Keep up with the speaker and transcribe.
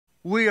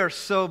We are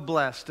so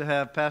blessed to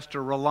have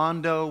Pastor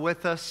Rolando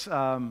with us.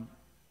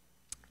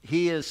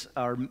 He is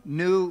our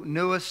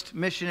newest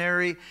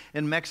missionary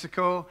in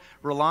Mexico.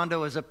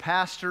 Rolando is a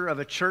pastor of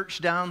a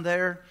church down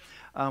there.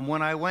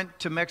 When I went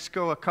to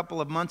Mexico a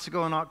couple of months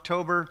ago in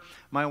October,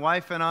 my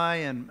wife and I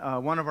and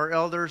one of our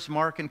elders,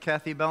 Mark and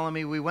Kathy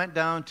Bellamy, we went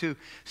down to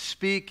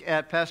speak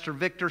at Pastor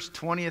Victor's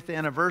 20th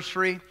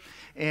anniversary.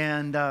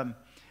 And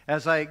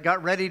as I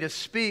got ready to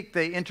speak,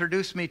 they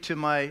introduced me to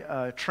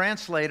my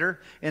translator,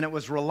 and it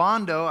was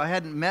Rolando. I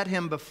hadn't met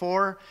him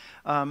before.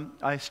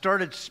 I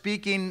started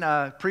speaking,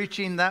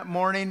 preaching that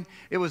morning.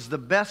 It was the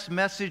best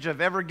message I've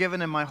ever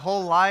given in my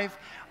whole life.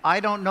 I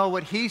don't know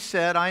what he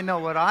said. I know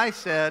what I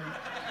said.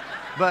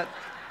 But,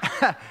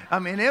 I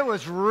mean, it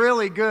was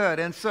really good.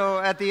 And so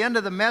at the end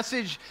of the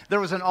message, there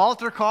was an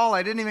altar call.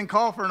 I didn't even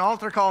call for an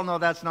altar call. No,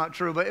 that's not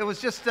true. But it was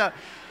just...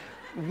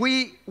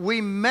 We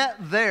met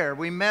there.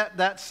 We met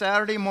that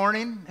Saturday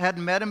morning.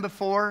 Hadn't met him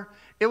before.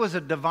 It was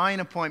a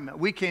divine appointment.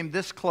 We came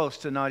this close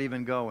to not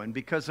even going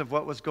because of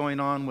what was going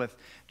on with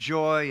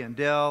Joy and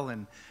Dell.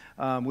 And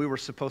we were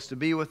supposed to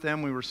be with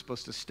them. We were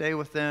supposed to stay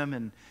with them.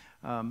 And,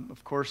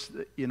 of course,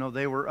 you know,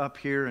 they were up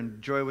here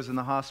and Joy was in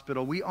the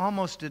hospital. We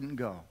almost didn't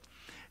go.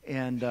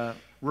 And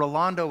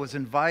Rolando was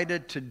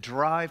invited to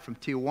drive from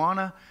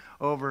Tijuana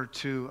over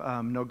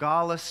to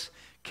Nogales.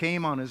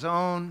 Came on his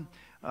own.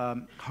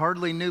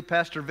 Hardly knew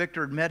Pastor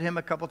Victor, had met him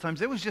a couple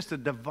times. It was just a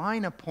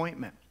divine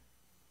appointment.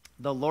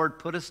 The Lord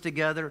put us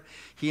together.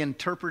 He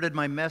interpreted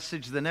my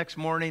message the next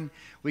morning.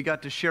 We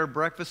got to share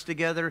breakfast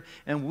together,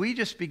 and we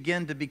just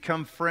began to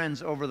become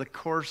friends over the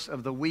course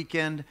of the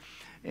weekend.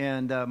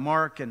 And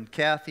Mark and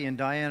Kathy and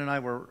Diane and I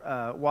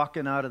were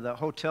walking out of the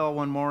hotel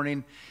one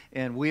morning,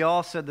 and we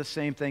all said the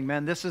same thing.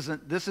 Man, this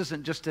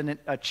isn't just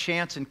a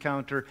chance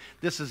encounter.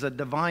 This is a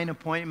divine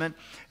appointment,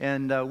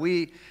 and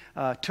we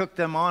took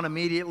them on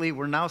immediately.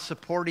 We're now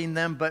supporting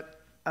them, but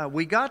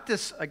we got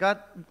this.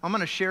 I'm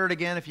going to share it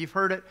again. If you've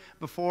heard it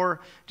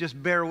before,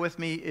 just bear with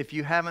me. If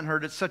you haven't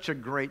heard it, such a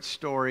great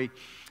story.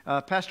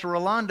 Pastor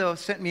Rolando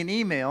sent me an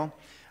email.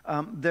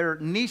 Their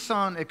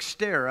Nissan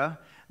Xterra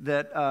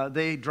that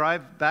they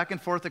drive back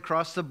and forth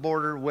across the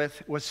border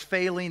with was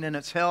failing in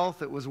its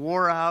health. It was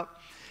wore out.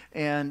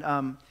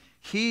 And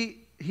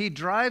he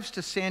drives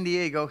to San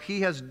Diego.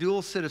 He has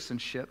dual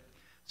citizenship.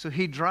 So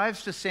he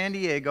drives to San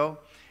Diego,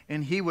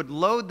 and he would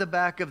load the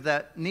back of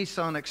that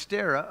Nissan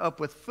Xterra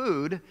up with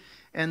food,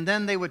 and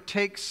then they would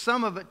take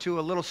some of it to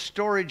a little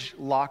storage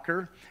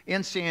locker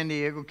in San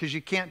Diego, because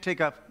you can't take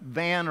a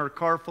van or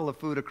car full of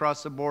food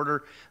across the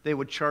border. They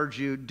would charge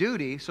you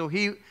duty. So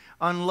he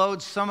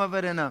unloads some of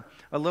it in a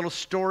little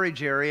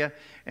storage area,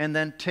 and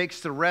then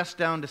takes the rest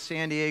down to to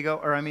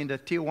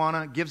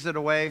Tijuana, gives it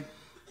away.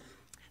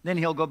 Then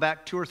he'll go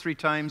back 2 or 3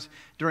 times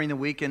during the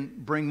week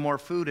and bring more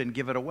food and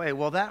give it away.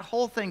 Well, that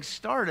whole thing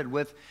started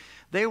with,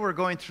 they were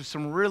going through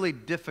some really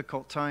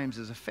difficult times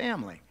as a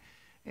family.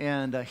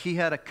 And he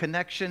had a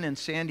connection in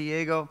San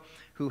Diego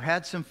who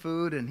had some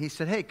food, and he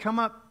said, hey, come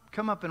up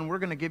and we're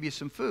going to give you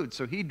some food.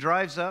 So he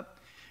drives up,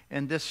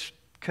 and this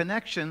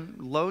connection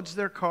loads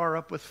their car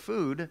up with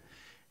food,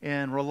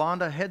 and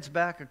Rolando heads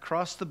back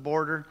across the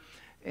border,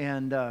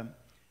 and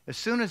as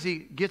soon as he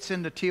gets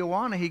into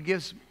Tijuana, he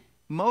gives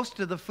most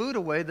of the food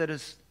away that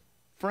his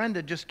friend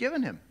had just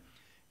given him.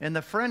 And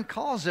the friend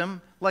calls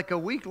him like a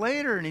week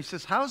later, and he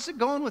says, how's it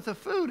going with the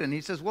food? And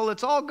he says, well,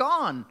 it's all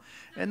gone.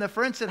 And the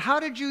friend said, how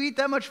did you eat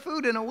that much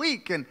food in a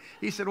week? And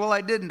he said, well, I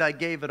didn't. I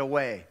gave it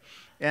away.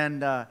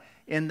 And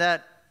in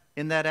that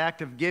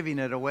act of giving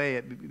it away,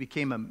 it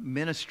became a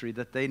ministry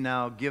that they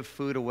now give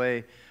food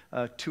away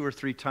 2 or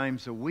 3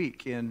 times a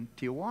week in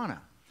Tijuana.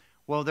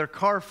 Well, their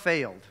car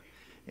failed.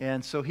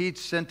 And so he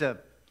sent an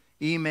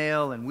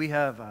email, and we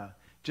have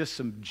just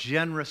some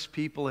generous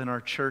people in our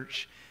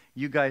church.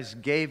 You guys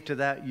gave to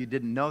that. You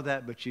didn't know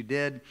that, but you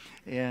did.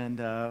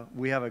 And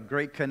we have a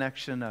great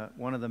connection.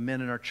 One of the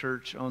men in our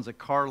church owns a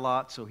car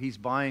lot, so he's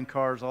buying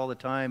cars all the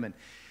time. And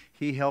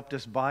he helped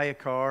us buy a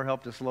car,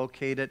 helped us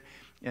locate it.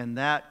 And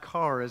that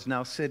car is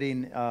now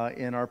sitting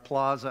in our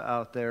plaza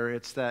out there.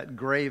 It's that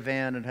gray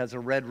van. It has a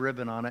red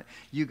ribbon on it.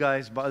 You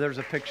guys, there's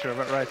a picture of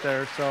it right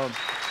there. So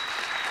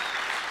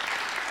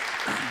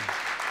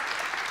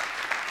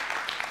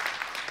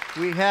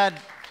we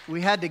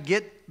had to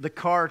get the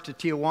car to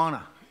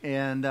Tijuana.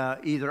 And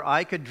either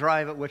I could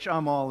drive it, which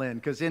I'm all in,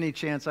 because any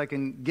chance I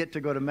can get to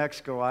go to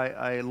Mexico,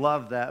 I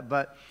love that.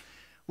 But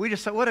we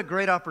just thought, what a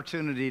great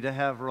opportunity to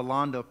have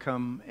Rolando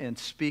come and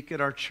speak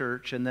at our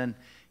church, and then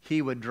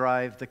he would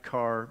drive the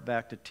car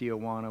back to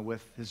Tijuana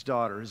with his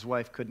daughter. His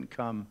wife couldn't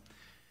come.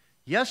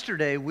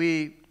 Yesterday,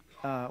 we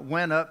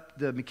went up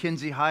the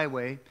McKenzie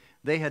Highway.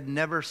 They had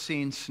never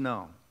seen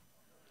snow.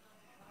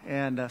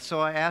 And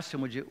so I asked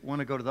him, would you want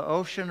to go to the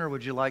ocean, or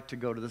would you like to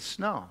go to the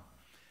snow?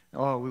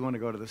 Oh, we want to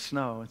go to the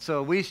snow. And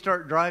so we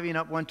start driving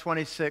up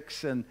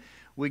 126, and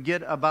we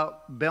get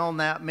about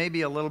Belknap,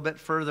 maybe a little bit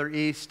further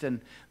east,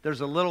 and there's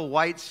a little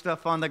white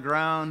stuff on the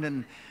ground,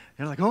 and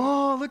they're like,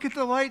 oh, look at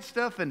the white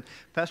stuff. And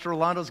Pastor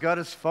Rolando's got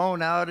his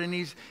phone out, and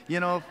he's,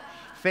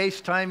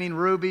 FaceTiming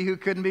Ruby, who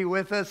couldn't be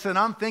with us, and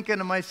I'm thinking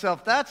to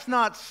myself, that's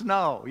not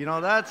snow.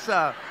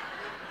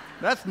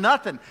 That's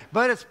nothing.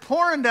 But it's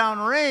pouring down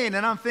rain,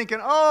 and I'm thinking,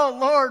 oh,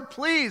 Lord,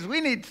 please, we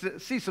need to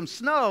see some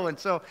snow. And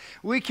so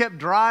we kept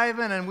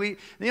driving, and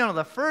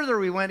the further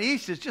we went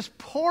east, it's just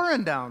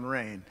pouring down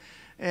rain.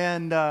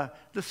 And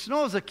the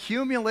snow is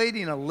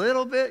accumulating a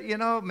little bit,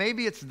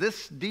 maybe it's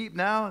this deep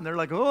now. And they're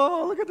like,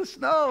 oh, look at the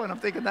snow. And I'm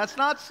thinking, that's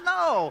not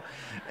snow.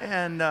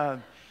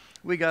 And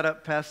we got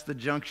up past the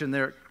junction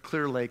there at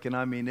Clear Lake, and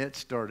it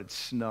started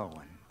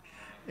snowing.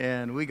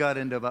 And we got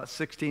into about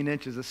 16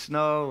 inches of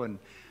snow and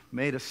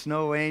made a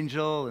snow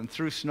angel and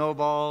threw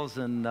snowballs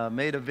and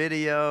made a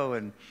video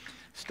and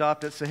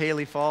stopped at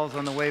Sahaley Falls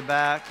on the way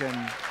back.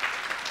 And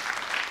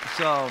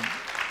so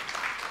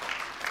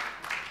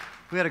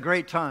we had a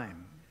great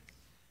time.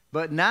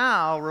 But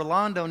now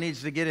Rolando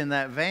needs to get in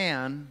that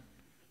van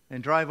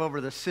and drive over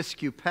the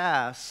Siskiyou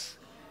Pass.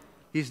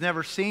 He's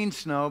never seen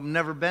snow,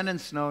 never been in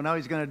snow. Now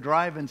he's going to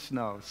drive in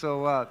snow.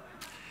 So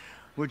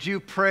would you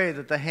pray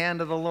that the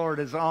hand of the Lord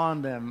is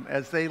on them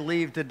as they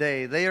leave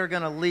today? They are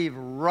going to leave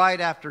right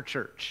after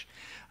church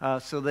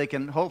so they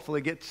can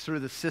hopefully get through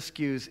the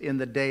Siskiyous in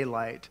the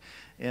daylight.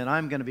 And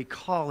I'm going to be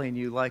calling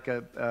you like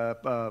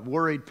a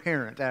worried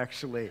parent,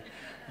 actually.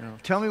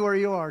 Tell me where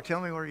you are.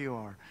 Tell me where you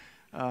are.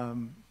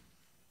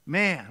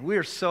 Man, we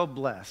are so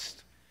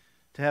blessed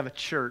to have a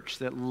church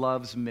that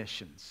loves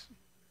missions,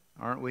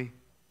 aren't we?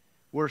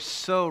 We're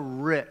so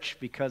rich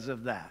because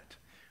of that.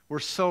 We're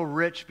so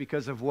rich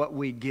because of what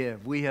we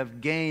give. We have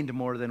gained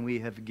more than we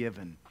have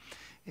given.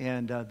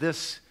 And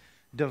this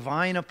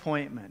divine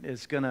appointment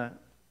is going to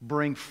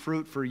bring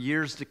fruit for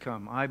years to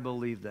come. I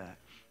believe that.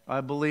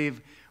 I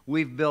believe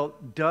we've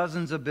built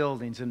dozens of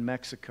buildings in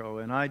Mexico.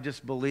 And I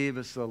just believe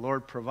as the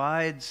Lord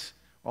provides,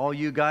 all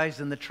you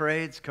guys in the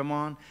trades, come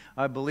on.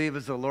 I believe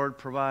as the Lord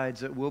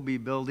provides that we'll be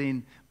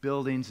building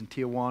buildings in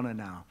Tijuana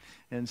now.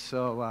 And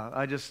so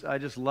I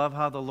just love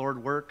how the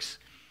Lord works.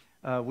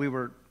 We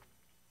were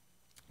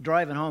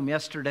driving home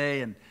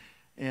yesterday,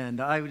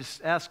 and I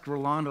just asked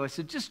Rolando, I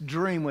said, just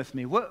dream with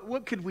me.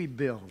 What could we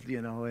build,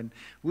 And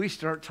we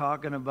start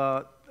talking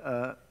about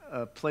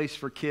a place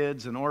for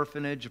kids, an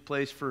orphanage, a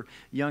place for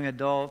young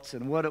adults,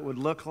 and what it would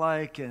look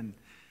like. And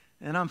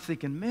I'm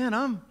thinking, man,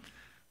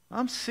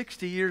 I'm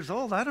 60 years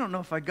old. I don't know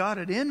if I got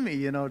it in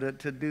me, to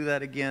do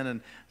that again.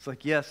 And it's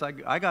like, yes,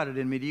 I got it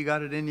in me. Do you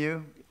got it in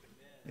you?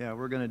 Yeah,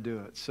 we're going to do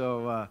it.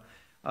 So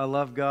I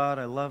love God.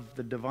 I love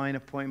the divine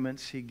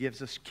appointments He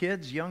gives us.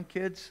 Kids, young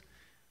kids,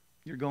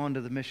 you're going to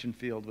the mission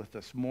field with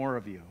us. More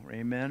of you.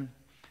 Amen?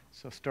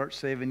 So start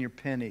saving your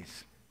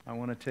pennies. I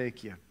want to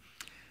take you.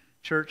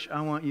 Church,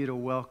 I want you to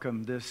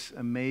welcome this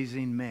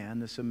amazing man,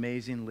 this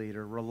amazing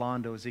leader,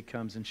 Rolando, as he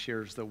comes and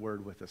shares the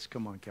word with us.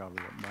 Come on,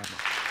 Calvary.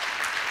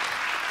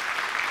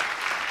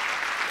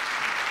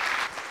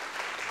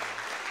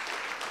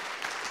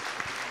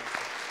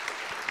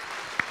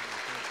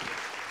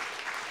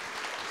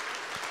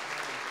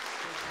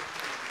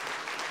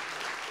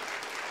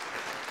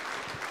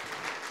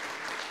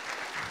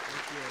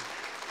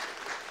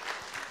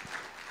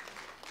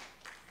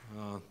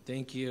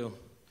 Thank you.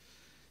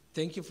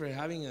 Thank you for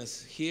having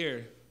us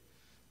here.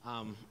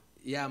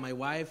 My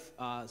wife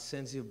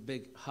sends you a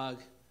big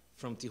hug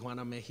from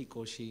Tijuana,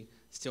 Mexico. She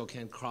still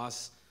can't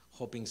cross,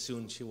 hoping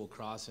soon she will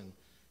cross, and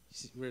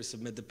we're going to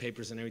submit the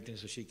papers and everything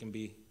so she can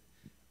be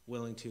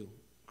willing to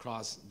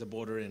cross the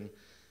border.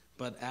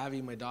 But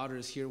Abby, my daughter,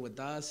 is here with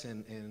us,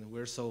 and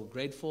we're so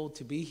grateful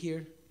to be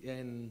here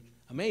and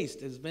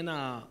amazed. It's been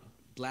a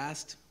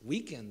blast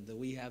weekend that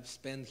we have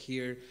spent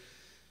here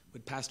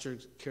with Pastor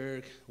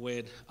Kirk,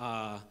 with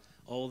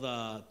all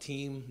the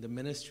team, the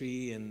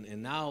ministry,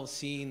 and now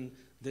seeing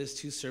these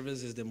two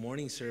services, the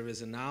morning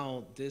service, and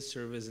now this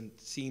service, and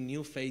seeing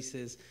new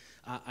faces.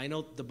 I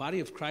know the body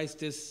of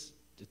Christ it's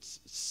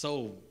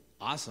so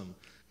awesome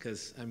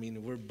because,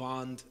 we're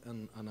bond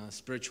on a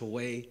spiritual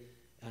way,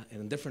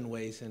 in different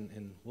ways,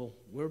 and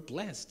we're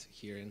blessed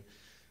here. And,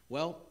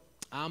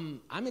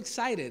 I'm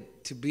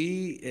excited to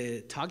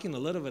be talking a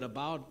little bit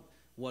about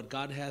what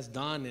God has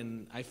done,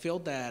 and I feel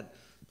that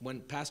when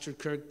Pastor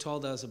Kirk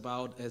told us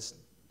about as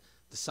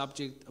the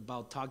subject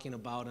about talking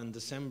about in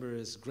December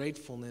is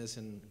gratefulness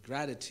and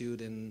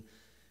gratitude, and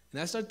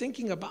I started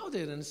thinking about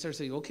it and started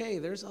saying, okay,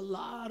 there's a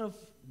lot of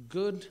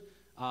good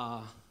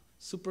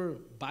super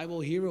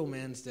Bible hero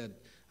men that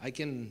I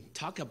can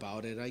talk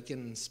about it, I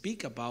can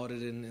speak about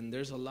it, and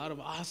there's a lot of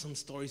awesome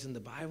stories in the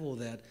Bible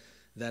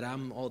that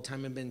I'm all the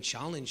time have been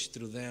challenged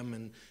through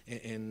them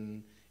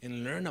and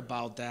learn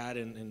about that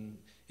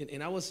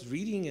and I was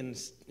reading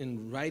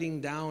and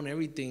writing down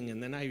everything,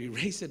 and then I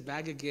erase it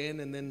back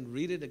again, and then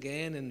read it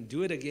again, and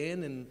do it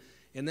again,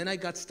 and then I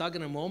got stuck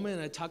in a moment,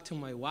 and I talked to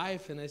my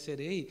wife, and I said,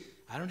 hey,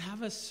 I don't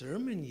have a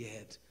sermon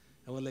yet.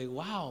 I was like,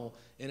 wow.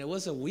 And it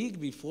was a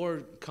week before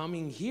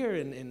coming here,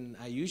 and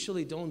I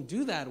usually don't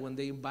do that when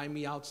they invite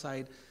me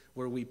outside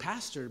where we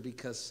pastor,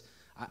 because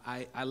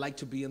I like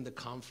to be in the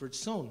comfort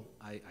zone.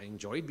 I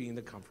enjoy being in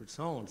the comfort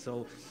zone.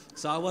 So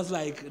I was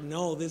like,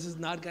 no, this is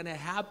not going to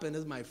happen.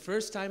 This is my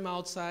first time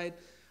outside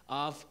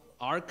of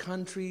our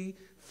country,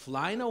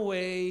 flying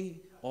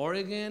away,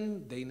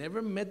 Oregon. They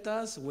never met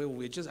us.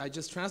 I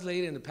just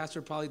translated, and the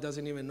pastor probably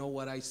doesn't even know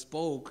what I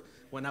spoke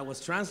when I was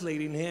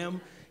translating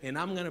him. And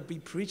I'm going to be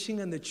preaching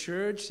in the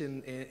church,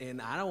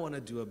 and I don't want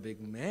to do a big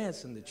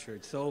mess in the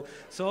church. So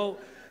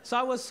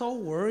I was so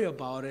worried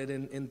about it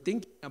and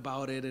thinking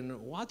about it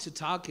and what to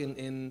talk.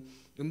 And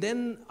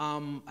then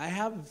I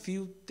have a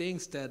few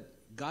things that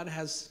God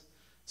has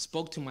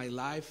spoke to my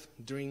life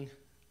during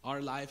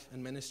our life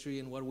and ministry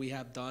and what we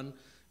have done.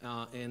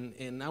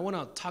 And I want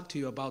to talk to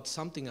you about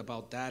something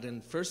about that.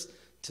 In 1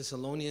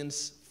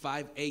 Thessalonians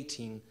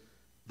 5:18,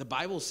 the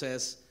Bible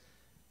says,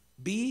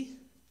 "Be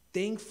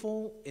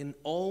thankful in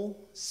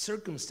all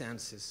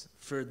circumstances,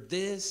 for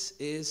this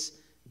is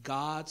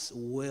God's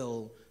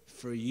will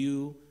for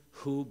you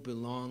who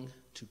belong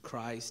to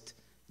Christ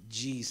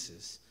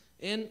Jesus."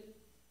 And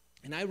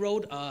I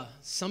wrote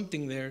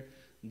something there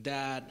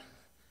that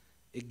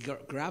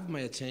it grabbed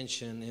my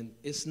attention. And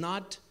it's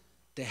not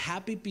the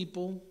happy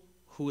people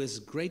who is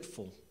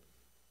grateful,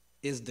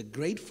 it's the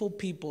grateful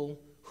people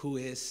who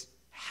is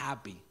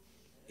happy.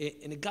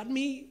 And it got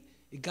me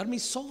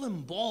so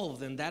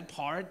involved in that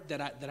part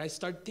that I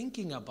start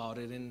thinking about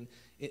it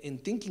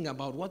and thinking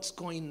about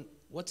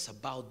what's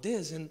about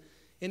this. And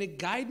it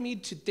guided me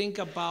to think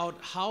about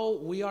how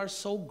we are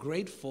so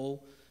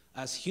grateful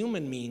as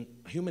human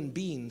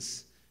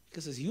beings,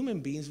 because as human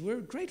beings,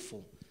 we're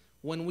grateful.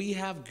 When we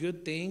have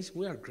good things,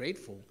 we are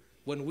grateful.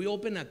 When we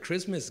open a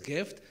Christmas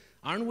gift,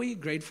 aren't we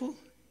grateful?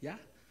 Yeah.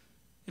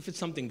 If it's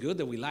something good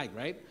that we like,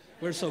 right?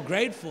 We're so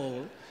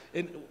grateful.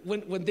 And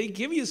when they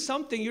give you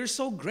something, you're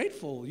so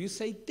grateful. You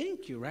say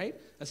thank you, right?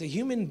 As a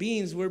human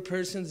beings, we're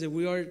persons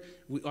that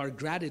our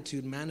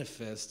gratitude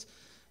manifests.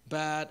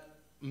 But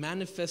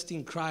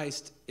manifesting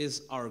Christ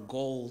is our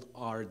goal,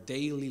 our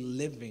daily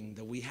living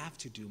that we have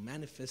to do,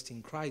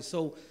 manifesting Christ.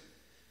 So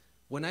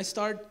when I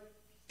start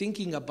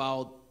thinking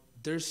about,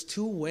 there's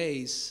two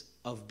ways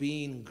of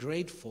being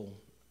grateful.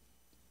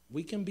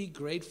 We can be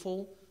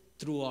grateful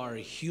through our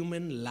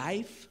human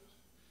life,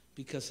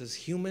 because as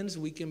humans,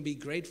 we can be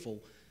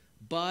grateful.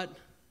 But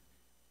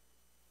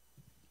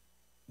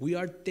we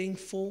are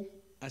thankful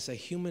as a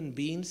human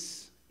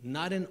beings,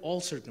 not in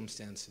all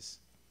circumstances,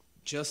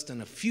 just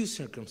in a few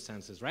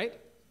circumstances, right?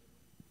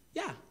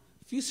 Yeah,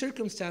 a few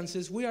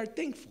circumstances, we are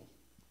thankful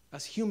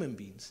as human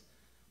beings.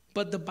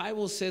 But the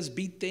Bible says,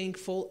 be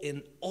thankful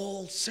in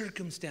all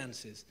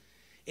circumstances.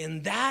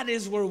 And that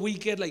is where we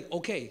get like,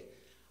 okay,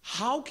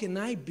 how can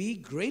I be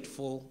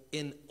grateful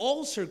in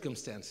all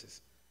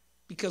circumstances?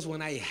 Because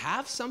when I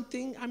have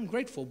something, I'm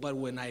grateful. But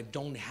when I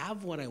don't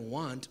have what I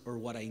want or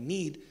what I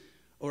need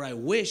or I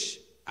wish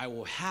I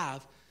will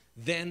have,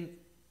 then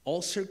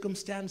all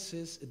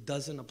circumstances, it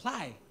doesn't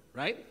apply,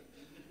 right?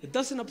 It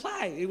doesn't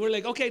apply. We're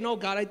like, okay, no,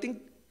 God, I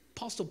think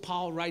Apostle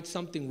Paul writes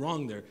something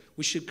wrong there.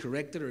 We should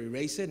correct it or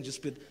erase it and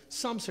just put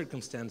some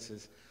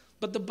circumstances.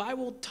 But the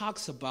Bible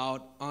talks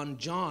about on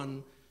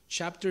John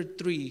chapter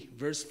 3,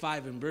 verse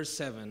 5 and verse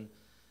 7,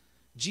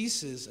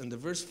 Jesus, and the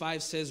verse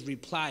 5 says,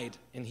 replied,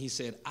 and he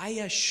said, I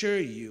assure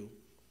you,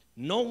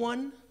 no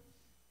one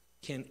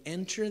can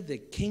enter the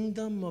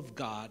kingdom of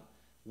God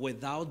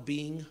without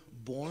being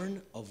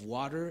born of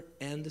water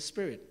and the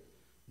Spirit.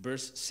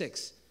 Verse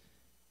 6,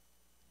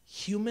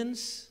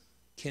 humans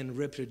can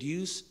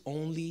reproduce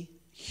only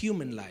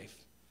human life,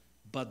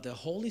 but the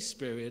Holy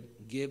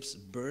Spirit gives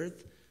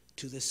birth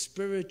to the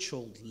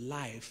spiritual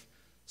life.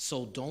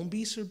 So don't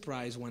be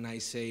surprised when I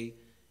say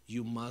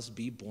you must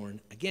be born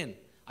again.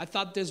 I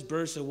thought this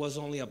verse was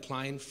only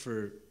applying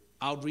for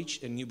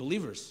outreach and new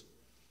believers,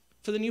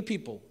 for the new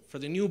people, for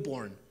the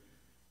newborn.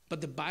 But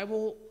the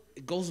Bible,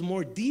 it goes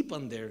more deep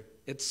on there.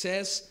 It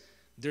says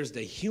there's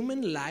the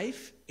human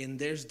life and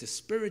there's the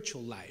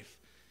spiritual life.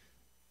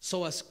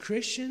 So as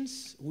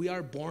Christians, we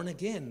are born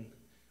again.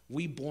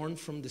 We born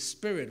from the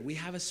Spirit. We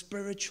have a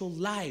spiritual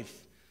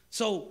life.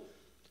 So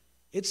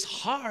it's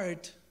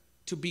hard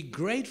to be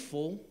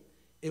grateful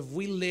if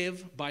we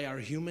live by our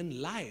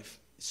human life.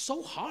 It's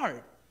so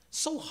hard.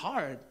 So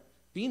hard.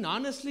 Being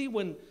honestly,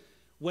 when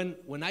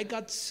I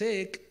got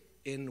sick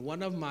and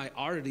one of my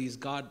arteries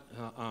got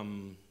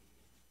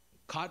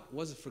caught,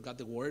 forgot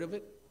the word of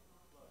it?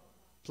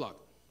 Plugged.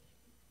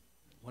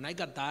 When I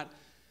got that,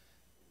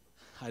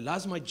 I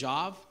lost my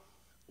job.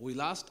 We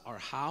lost our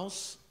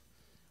house.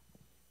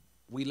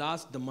 We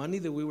lost the money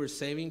that we were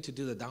saving to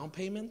do the down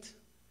payment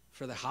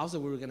for the house that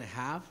we were going to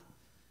have.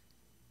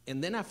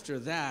 And then after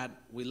that,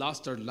 we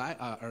lost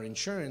our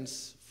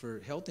insurance for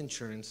health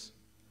insurance.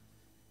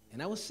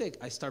 And I was sick.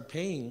 I started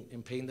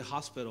paying the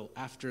hospital.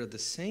 After at the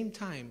same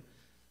time,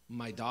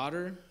 my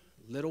daughter,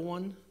 little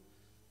one,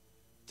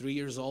 3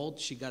 years old,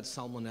 she got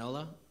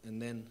salmonella.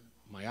 And then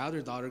my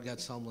other daughter got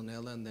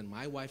salmonella. And then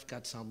my wife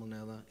got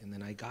salmonella. And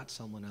then I got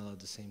salmonella at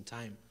the same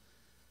time.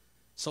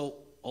 So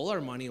all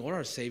our money, all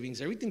our savings,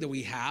 everything that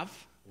we have,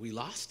 we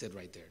lost it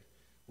right there.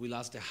 We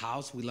lost the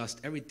house. We lost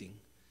everything.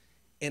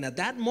 And at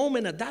that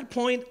moment, at that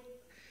point,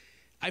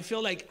 I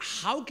feel like,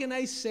 how can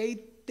I say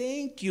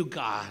thank you,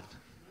 God?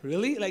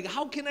 Really? Like,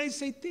 how can I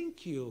say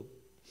thank you?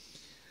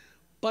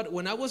 But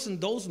when I was in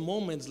those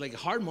moments, like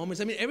hard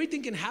moments, I mean,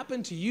 everything can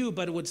happen to you,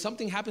 but when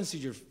something happens to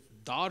your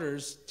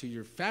daughters, to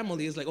your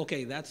family, it's like,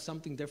 okay, that's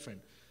something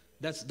different.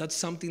 That's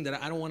something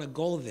that I don't want to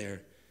go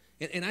there.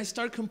 And I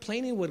start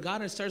complaining with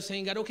God. I start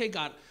saying, God, okay,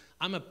 God,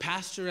 I'm a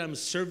pastor. I'm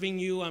serving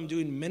you. I'm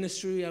doing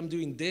ministry. I'm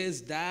doing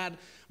this, that.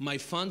 My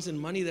funds and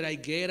money that I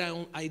get,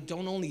 I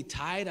don't only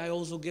tithe. I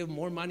also give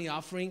more money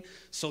offering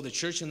so the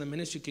church and the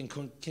ministry can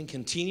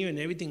continue and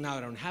everything. Now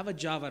I don't have a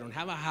job. I don't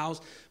have a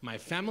house. My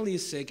family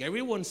is sick.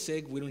 Everyone's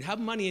sick. We don't have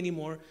money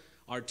anymore.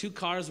 Our 2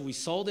 cars, we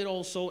sold it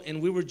also,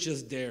 and we were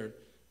just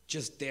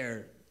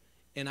there.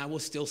 And I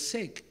was still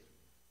sick.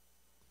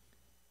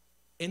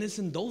 And it's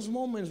in those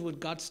moments when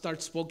God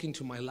starts speaking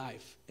to my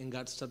life, and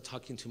God started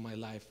talking to my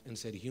life and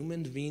said,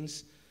 human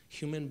beings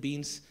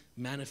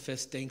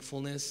manifest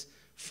thankfulness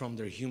from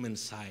their human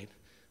side,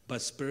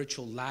 but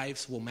spiritual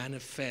lives will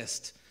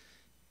manifest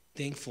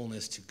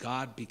thankfulness to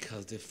God,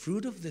 because the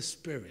fruit of the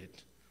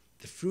Spirit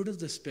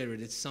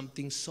is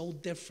something so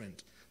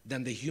different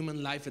than the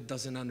human life it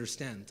doesn't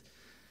understand.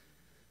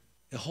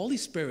 The Holy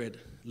Spirit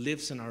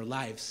lives in our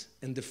lives,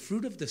 and the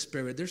fruit of the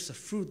Spirit, there's a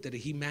fruit that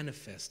He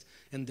manifests,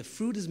 and the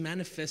fruit is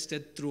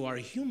manifested through our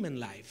human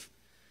life.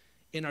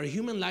 In our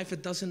human life,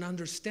 it doesn't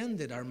understand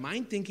it. Our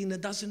mind thinking,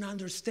 it doesn't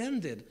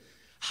understand it.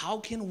 How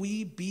can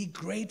we be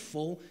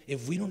grateful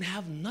if we don't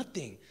have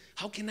nothing?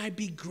 How can I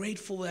be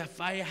grateful if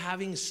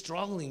I'm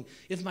struggling,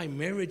 if my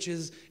marriage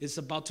is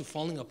about to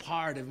falling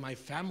apart, if my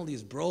family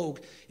is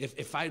broke,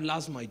 if I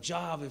lost my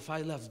job, if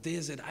I lost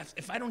this,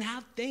 if I don't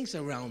have things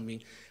around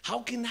me? How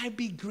can I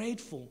be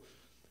grateful?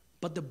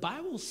 But the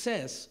Bible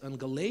says in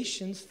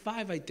Galatians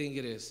 5, I think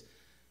it is,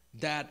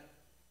 that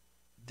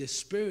the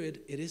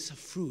Spirit, it is a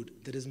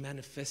fruit that is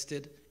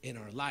manifested in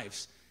our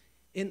lives.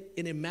 And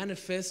it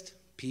manifests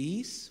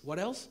peace, what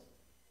else?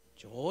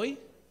 Joy,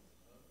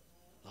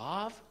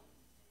 love.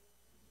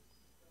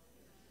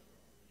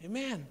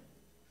 Amen.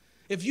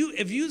 If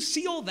you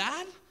see all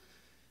that,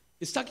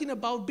 it's talking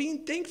about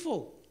being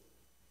thankful.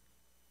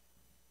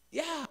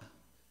 Yeah,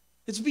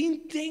 it's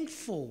being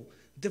thankful.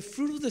 The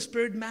fruit of the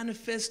Spirit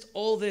manifests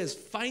all this.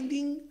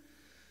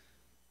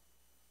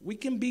 We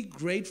can be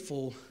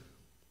grateful,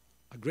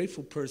 a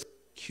grateful person,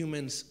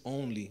 humans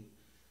only,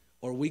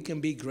 or we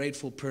can be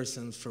grateful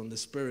persons from the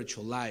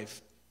spiritual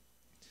life.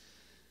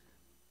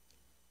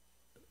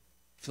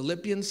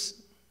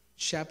 Philippians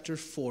chapter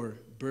 4,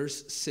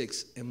 verse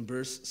 6 and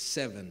verse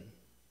 7.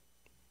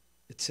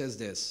 It says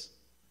this: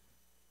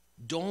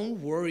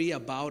 don't worry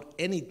about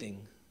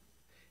anything.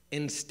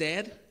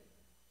 Instead,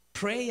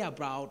 pray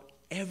about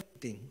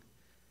everything.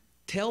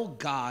 Tell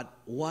God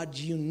what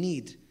you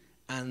need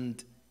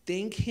and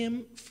thank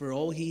Him for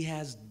all He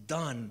has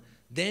done.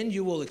 Then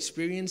you will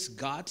experience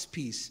God's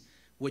peace,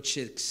 which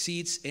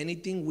exceeds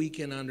anything we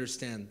can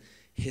understand.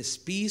 His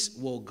peace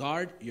will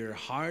guard your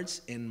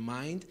hearts and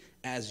mind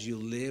as you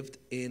lived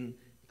in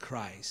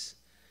Christ.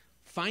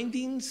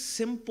 Finding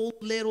simple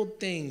little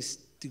things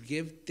to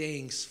give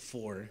thanks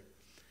for.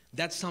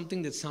 That's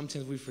something that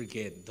sometimes we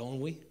forget, don't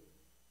we?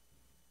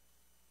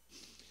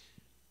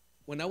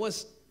 When I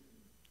was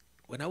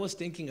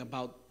thinking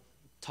about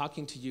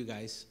talking to you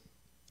guys,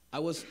 I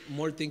was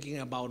more thinking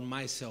about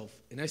myself.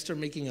 And I started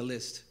making a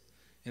list.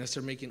 And I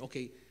started making,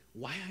 okay,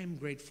 why I'm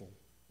grateful.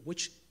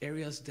 Which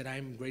areas that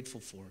I'm grateful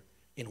for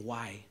and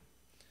why.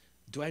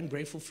 Do I'm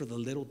grateful for the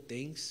little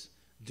things?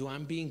 Do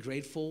I'm being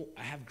grateful?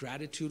 I have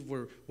gratitude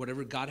for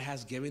whatever God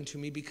has given to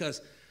me,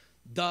 because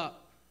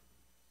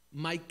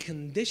my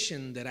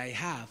condition that I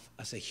have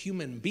as a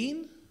human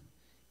being,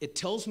 it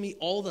tells me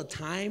all the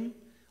time,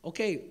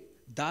 okay,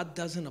 that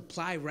doesn't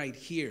apply right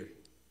here.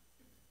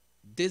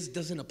 This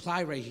doesn't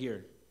apply right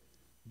here.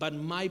 But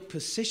my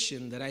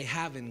position that I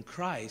have in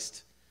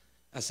Christ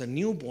as a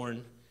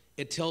newborn,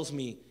 it tells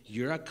me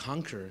you're a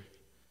conqueror.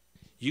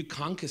 You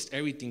conquered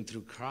everything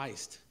through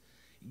Christ.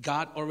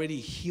 God already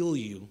healed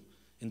you.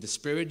 In the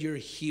Spirit, you're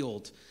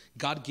healed.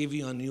 God gave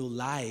you a new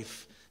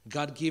life.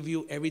 God gave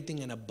you everything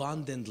and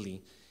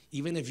abundantly.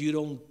 Even if you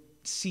don't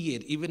see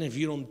it, even if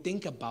you don't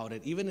think about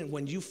it, even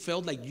when you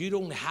felt like you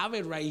don't have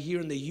it right here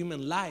in the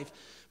human life,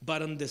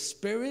 but in the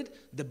Spirit,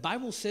 the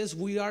Bible says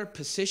we are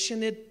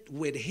positioned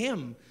with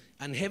Him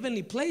in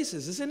heavenly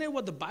places. Isn't it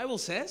what the Bible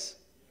says?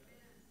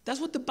 That's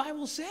what the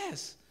Bible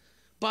says.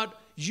 But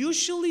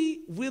usually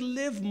we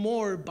live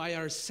more by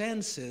our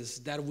senses,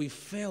 that we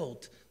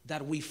felt,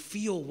 that we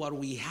feel what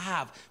we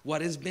have,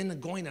 what has been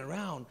going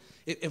around.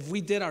 If we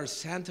did our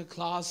Santa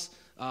Claus,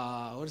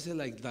 what is it,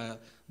 like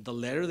the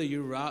letter that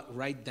you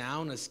write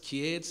down as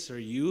kids or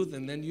youth,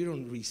 and then you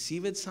don't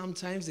receive it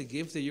sometimes, the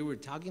gift that you were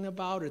talking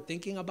about or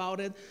thinking about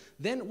it,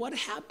 then what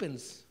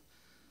happens?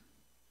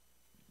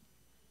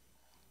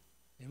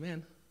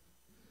 Amen.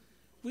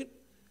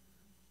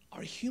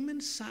 Our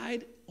human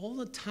side, all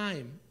the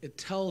time, it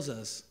tells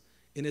us,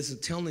 and it's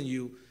telling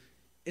you,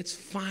 it's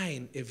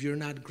fine if you're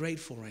not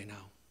grateful right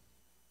now.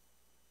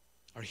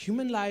 Our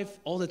human life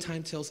all the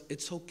time tells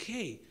it's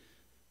okay.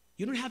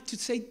 You don't have to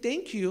say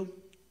thank you.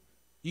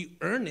 You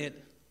earn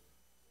it.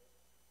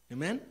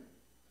 Amen?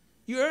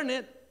 You earn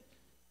it.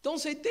 Don't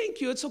say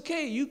thank you. It's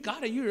okay. You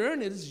got it. You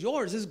earned it. It's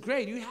yours. It's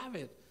great. You have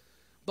it.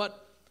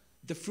 But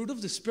the fruit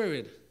of the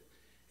Spirit,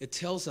 it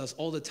tells us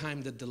all the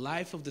time that the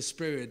life of the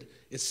Spirit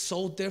is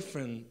so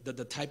different than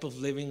the type of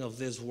living of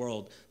this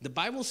world. The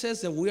Bible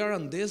says that we are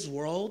in this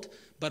world,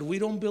 but we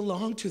don't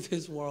belong to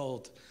this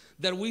world.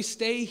 That we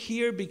stay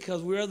here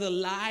because we are the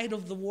light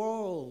of the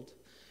world.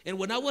 And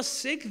when I was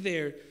sick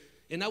there,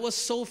 and I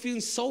was feeling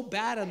so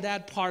bad on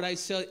that part,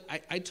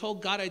 I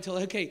told God,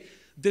 okay,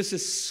 this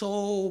is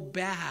so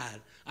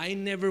bad. I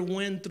never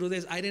went through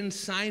this. I didn't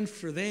sign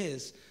for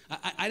this.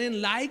 I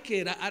didn't like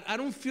it. I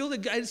don't feel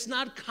that it's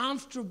not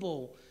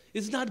comfortable.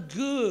 It's not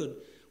good.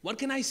 What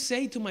can I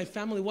say to my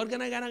family? What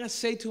can I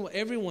say to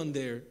everyone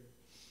there?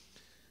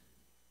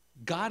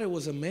 God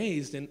was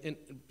amazed. And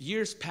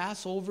years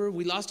passed over.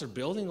 We lost our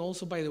building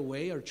also, by the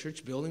way, our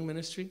church building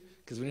ministry,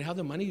 because we didn't have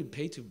the money to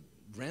pay to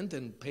rent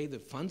and pay the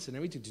funds and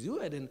everything to do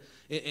it. And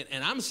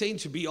I'm saying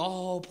to be,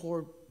 oh,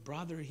 poor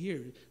brother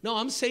here. No,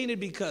 I'm saying it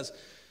because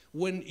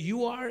when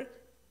you are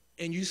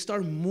and you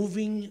start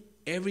moving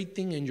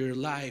everything in your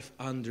life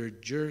under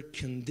your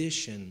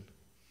condition,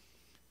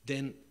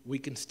 then we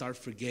can start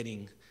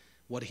forgetting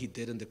what he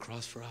did on the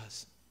cross for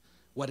us,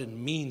 what it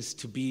means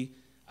to be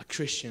a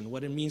Christian,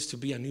 what it means to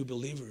be a new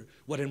believer,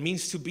 what it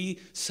means to be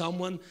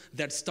someone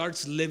that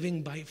starts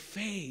living by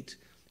faith.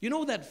 You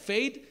know that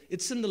faith,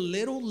 it's in the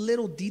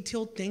little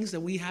detailed things that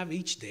we have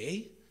each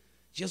day.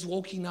 Just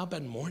waking up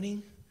at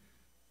morning,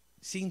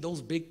 seeing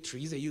those big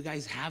trees that you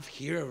guys have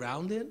here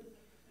around it,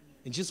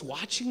 and just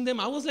watching them.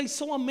 I was like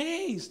so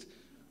amazed.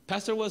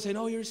 Pastor was saying,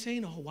 oh, you're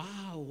saying, oh,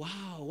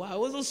 wow. I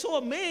was so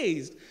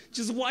amazed.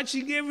 Just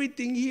watching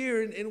everything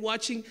here and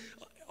watching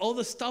all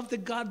the stuff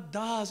that God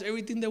does,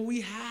 everything that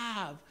we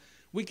have.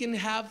 We can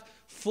have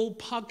full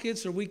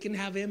pockets or we can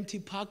have empty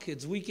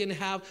pockets. We can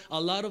have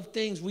a lot of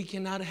things. We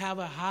cannot have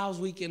a house.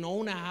 We can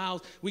own a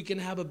house. We can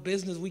have a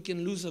business. We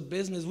can lose a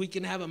business. We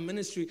can have a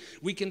ministry.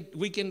 We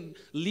can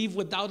leave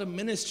without a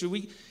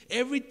ministry.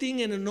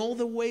 Everything and in all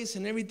the ways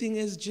and everything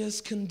is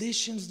just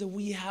conditions that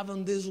we have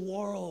in this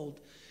world.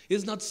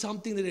 It's not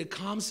something that it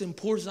comes and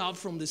pours out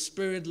from the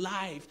spirit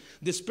life.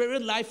 The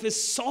spirit life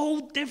is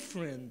so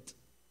different.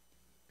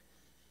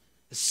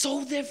 It's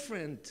so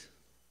different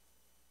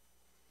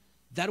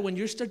that when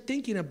you start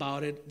thinking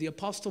about it, the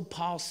Apostle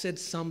Paul said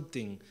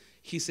something.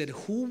 He said,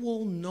 who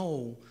will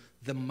know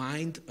the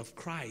mind of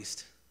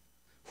Christ?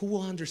 Who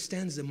will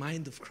understand the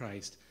mind of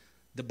Christ?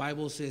 The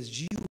Bible says,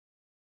 you.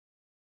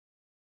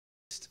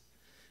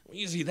 When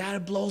you see that,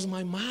 it blows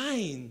my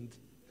mind.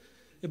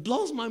 It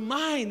blows my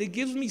mind. It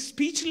gives me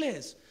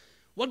speechless.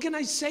 What can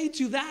I say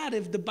to that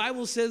if the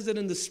Bible says that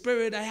in the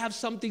spirit I have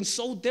something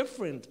so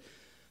different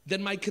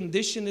than my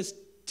condition is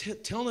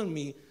telling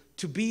me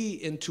to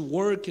be and to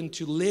work and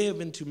to live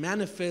and to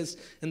manifest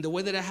in the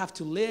way that I have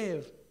to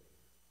live.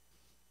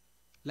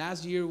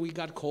 Last year we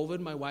got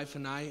COVID, my wife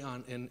and I,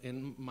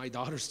 and my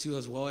daughters too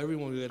as well.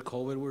 Everyone we got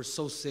COVID. We were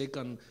so sick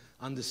on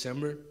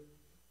December.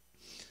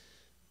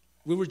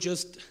 We were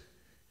just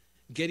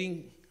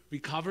getting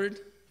recovered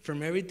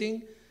from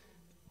everything.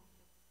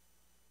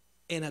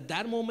 And at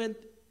that moment,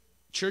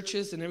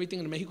 churches and everything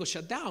in Mexico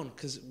shut down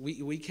because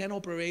we can't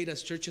operate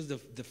as churches.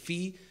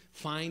 The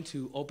fine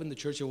to open the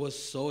church, it was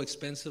so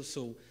expensive,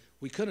 so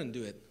we couldn't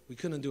do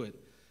it.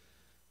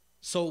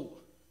 So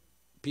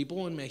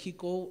people in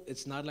Mexico,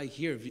 it's not like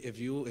here. If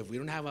we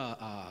don't have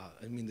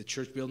the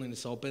church building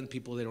is open,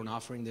 people, they don't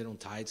offering, they don't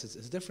tithes.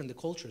 It's different,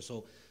 the culture.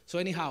 So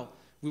anyhow,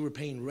 we were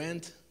paying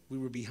rent, we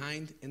were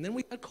behind, and then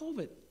we got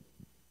COVID.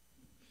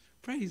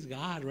 Praise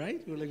God, right?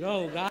 We're like,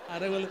 oh, God.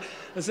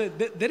 I said,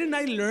 didn't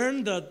I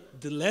learn the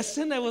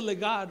lesson? I was like,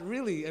 God,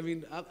 really? I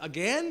mean,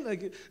 again?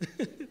 Like,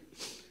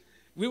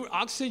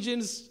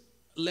 oxygen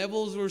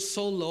levels were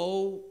so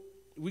low.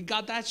 We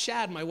got that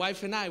shad, my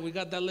wife and I. We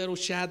got that little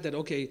shad that,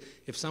 okay,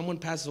 if someone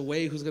passes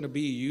away, who's going to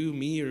be you,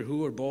 me, or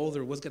who, or both,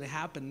 or what's going to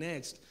happen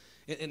next?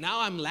 And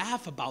now I'm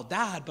laughing about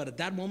that, but at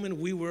that moment,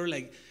 we were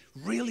like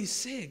really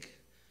sick.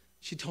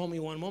 She told me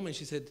one moment,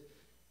 she said,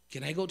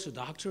 can I go to the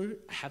doctor?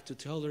 I have to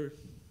tell her,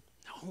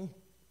 no,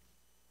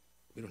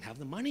 we don't have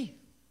the money.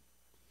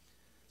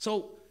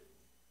 So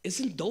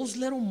isn't those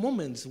little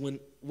moments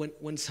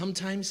when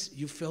sometimes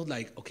you feel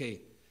like,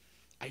 okay,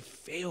 I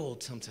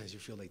failed, sometimes you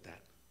feel like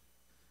that.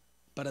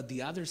 But at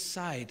the other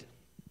side,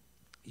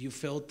 you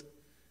felt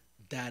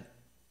that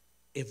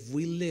if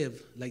we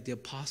live like the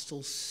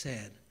apostles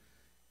said,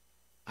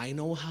 I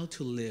know how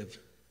to live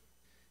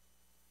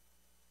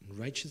in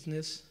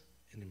righteousness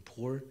and in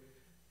poor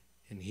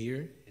and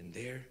here and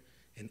there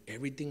and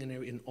everything and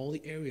in all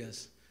the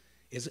areas,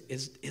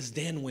 is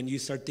then when you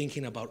start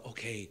thinking about,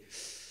 okay,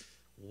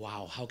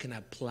 wow, how can I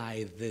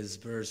apply this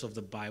verse of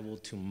the Bible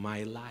to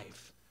my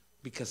life?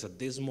 Because at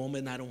this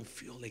moment, I don't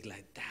feel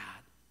like that.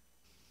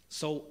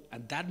 So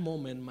at that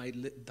moment, my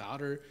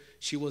daughter,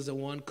 she was the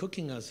one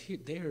cooking us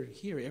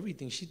here,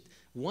 everything.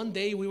 One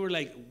day we were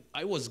like,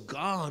 I was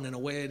gone in a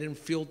way. I didn't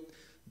feel.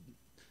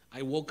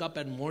 I woke up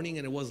at morning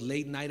and it was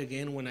late night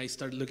again when I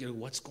started looking at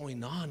what's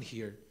going on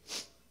here.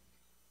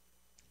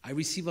 I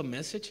receive a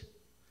message.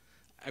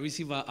 I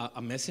receive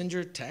a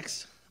messenger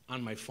text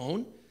on my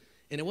phone,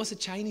 and it was a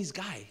Chinese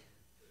guy.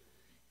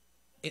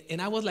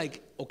 And I was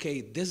like,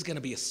 okay, this is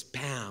gonna be a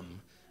spam,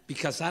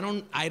 because I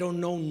don't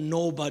know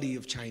nobody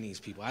of Chinese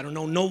people. I don't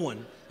know no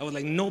one. I was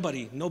like,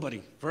 nobody.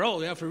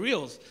 For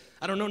reals.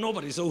 I don't know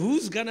nobody. So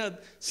who's gonna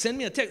send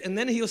me a text? And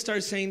then he'll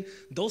start saying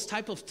those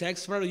type of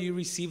texts. Probably you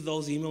receive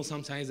those emails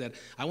sometimes that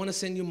I want to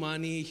send you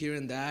money here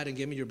and that, and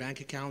give me your bank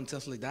account and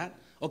stuff like that.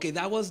 Okay,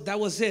 that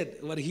was it.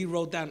 What he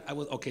wrote down, I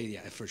was okay.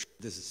 Yeah, for sure,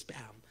 this is spam.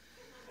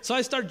 So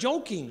I start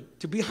joking.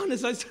 To be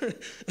honest,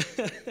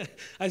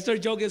 I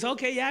start joking. It's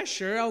okay, yeah,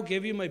 sure. I'll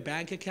give you my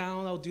bank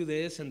account. I'll do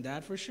this and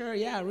that for sure.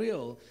 Yeah,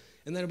 real.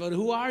 And then, but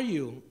who are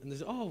you? And they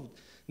say, oh.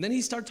 And then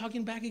he started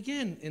talking back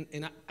again.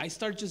 And I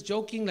start just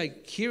joking,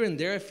 like here and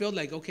there. I feel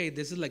like, okay,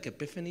 this is like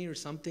epiphany or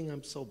something.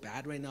 I'm so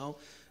bad right now,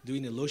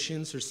 doing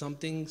illusions or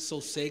something, so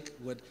sick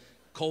with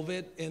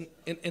COVID.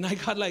 And I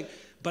got like,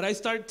 but I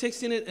start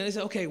texting it, and I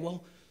said, okay,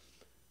 well,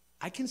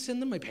 I can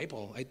send them my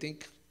PayPal.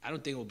 I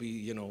don't think it'll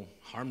be,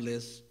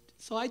 harmless.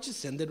 So I just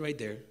send it right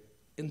there.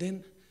 And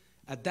then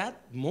at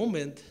that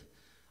moment,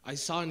 I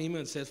saw an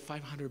email that says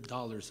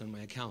 $500 on my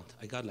account.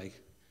 I got like,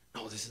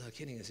 no, this is not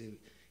kidding.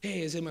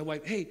 I said, my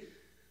wife, hey,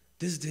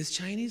 this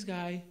Chinese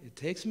guy, it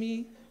texts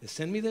me, it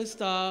sent me this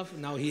stuff.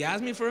 Now he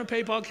asked me for a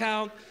PayPal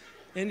account,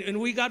 and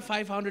we got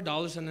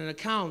 $500 on an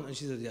account. And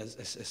she said,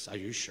 yes, are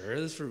you sure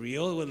this is for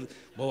real?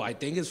 Well, I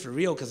think it's for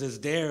real because it's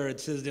there. It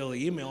says they'll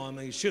email. I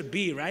mean, it should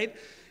be, right?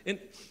 And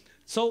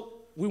so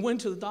we went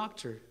to the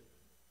doctor.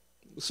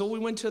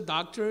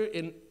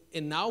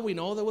 And now we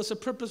know there was a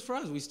purpose for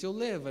us. We still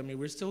live. I mean,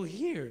 we're still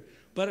here.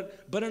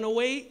 But in a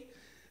way,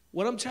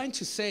 what I'm trying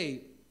to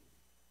say,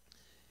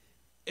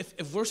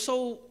 if we're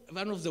so, I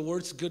don't know if the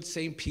word's good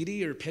saying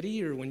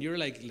petty, or when you're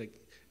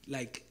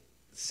like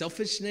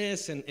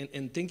selfishness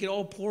and thinking,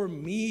 oh, poor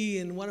me,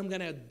 and what I'm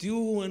going to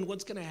do and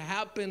what's going to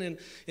happen,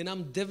 and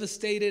I'm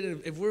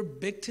devastated. If we're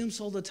victims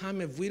all the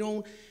time, if we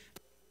don't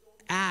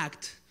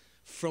act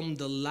from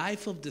the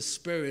life of the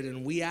Spirit,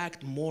 and we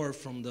act more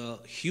from the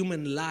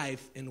human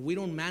life, and we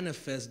don't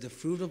manifest the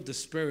fruit of the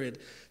Spirit,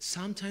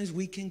 sometimes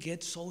we can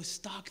get so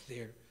stuck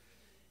there.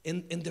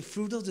 And the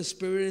fruit of the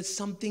Spirit is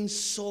something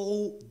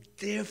so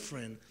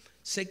different.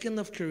 2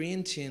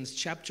 Corinthians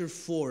chapter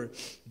 4,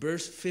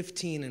 verse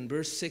 15 and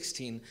verse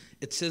 16,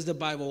 it says the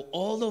Bible,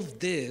 all of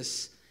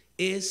this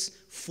is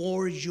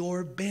for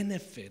your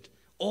benefit.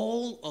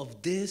 All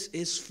of this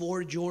is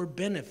for your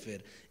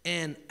benefit.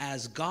 And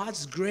as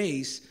God's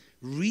grace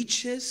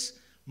reaches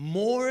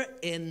more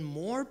and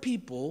more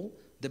people,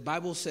 the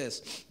Bible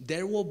says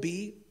there will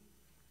be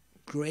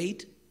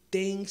great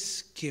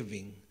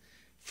thanksgiving.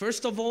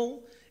 First of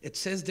all, it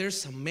says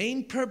there's a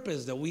main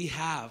purpose that we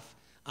have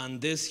on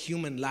this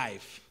human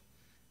life.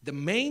 The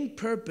main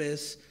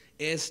purpose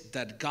is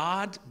that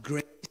God's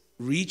grace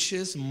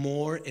reaches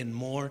more and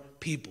more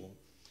people.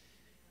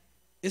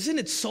 Isn't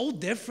it so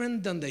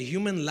different than the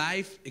human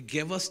life it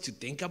gave us to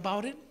think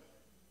about it?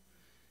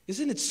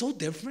 Isn't it so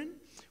different?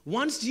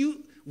 Once I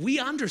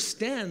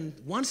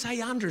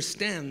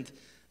understand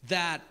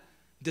that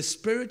the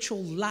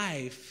spiritual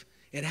life,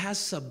 it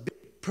has a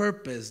big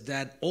purpose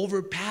that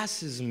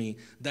overpasses me,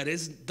 that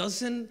it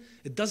doesn't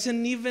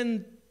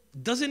even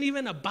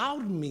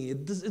about me.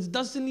 It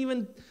doesn't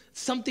even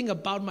something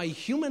about my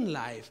human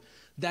life,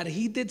 that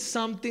he did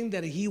something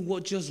that he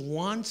just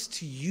wants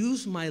to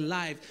use my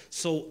life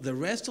so the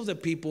rest of the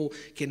people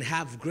can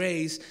have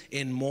grace,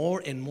 and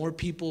more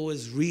people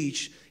is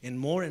reached, and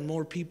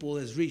more people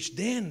is reached.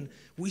 Then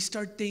we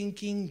start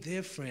thinking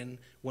different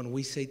when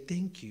we say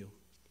thank you,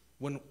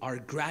 when our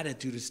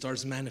gratitude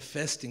starts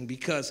manifesting,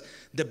 because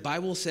the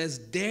Bible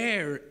says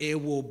there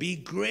it will be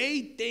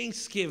great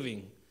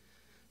thanksgiving.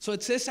 So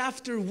it says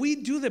after we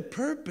do the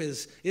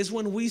purpose is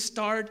when we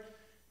start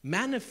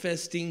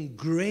manifesting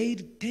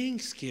great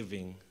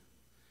thanksgiving.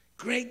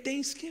 Great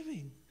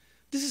thanksgiving.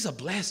 This is a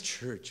blessed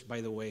church,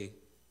 by the way.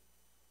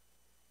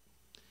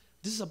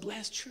 This is a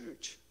blessed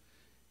church.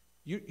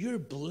 You're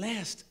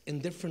blessed in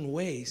different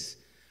ways.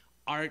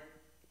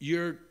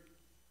 Your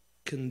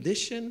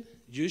condition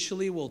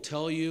usually will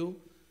tell you,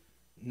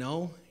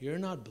 no, you're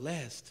not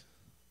blessed.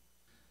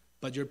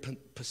 But your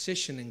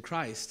position in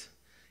Christ,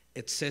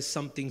 it says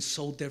something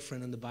so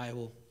different in the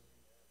Bible.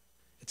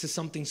 It says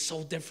something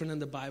so different in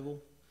the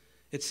Bible.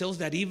 It says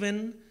that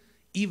even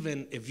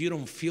if you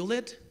don't feel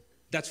it,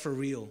 that's for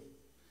real.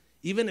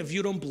 Even if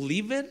you don't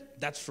believe it,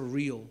 that's for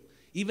real.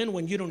 Even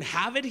when you don't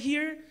have it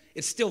here,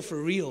 it's still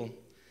for real.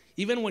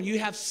 Even when you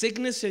have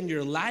sickness in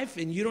your life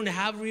and you don't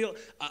have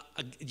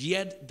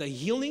yet the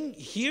healing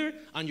here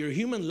on your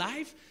human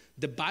life,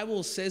 the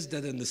Bible says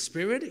that in the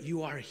Spirit,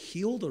 you are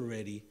healed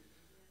already.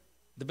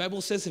 The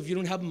Bible says if you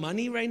don't have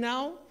money right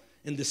now,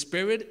 in the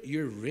Spirit,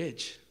 you're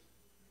rich.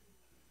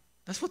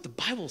 That's what the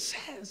Bible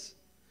says.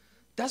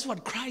 That's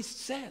what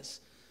Christ says.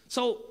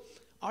 So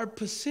our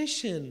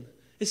position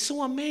is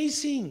so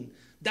amazing.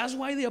 That's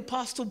why the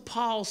Apostle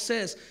Paul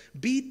says,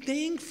 be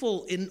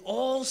thankful in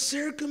all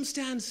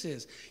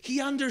circumstances. He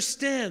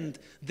understands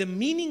the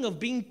meaning of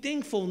being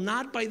thankful,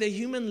 not by the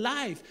human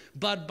life,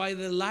 but by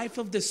the life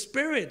of the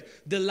Spirit.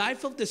 The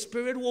life of the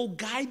Spirit will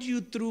guide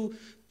you through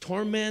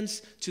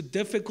torments, to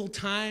difficult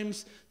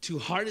times, to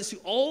hardest, to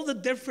all the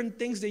different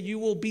things that you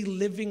will be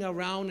living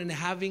around and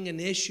having and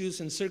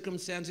issues and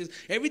circumstances,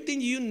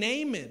 everything you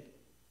name it,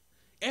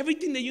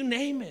 everything that you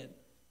name it.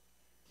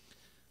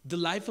 The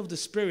life of the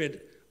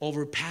Spirit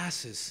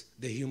overpasses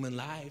the human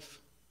life.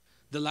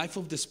 The life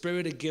of the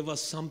Spirit, it gives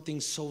us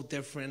something so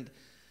different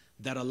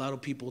that a lot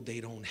of people, they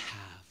don't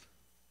have.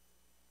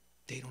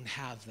 They don't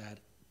have that,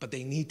 but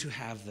they need to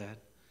have that.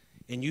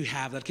 And you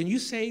have that. Can you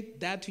say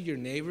that to your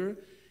neighbor?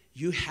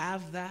 You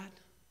have that.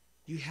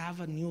 You have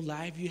a new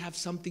life. You have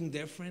something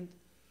different.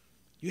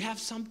 You have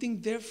something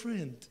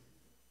different.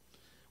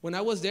 When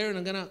I was there,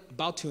 and I'm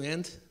about to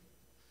end,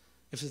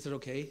 if it's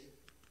okay.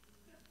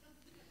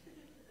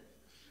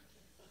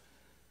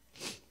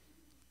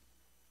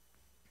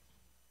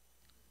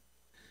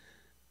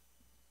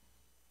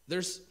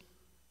 There's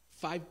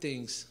 5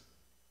 things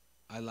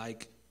I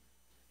like,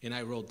 and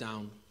I wrote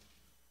down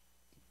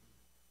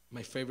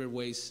my favorite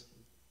ways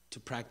to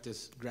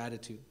practice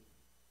gratitude.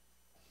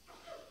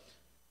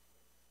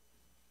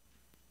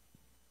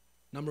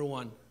 Number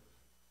 1,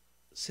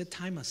 set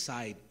time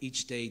aside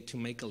each day to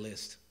make a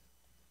list.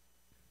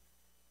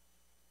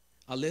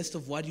 A list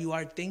of what you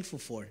are thankful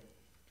for.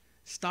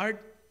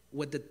 Start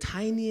with the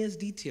tiniest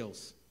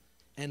details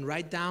and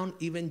write down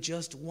even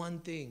just one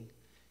thing.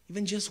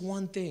 Even just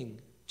one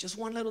thing. Just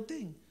one little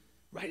thing.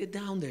 Write it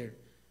down there.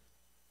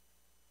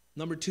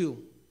 Number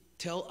 2,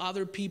 tell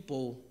other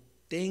people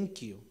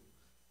thank you.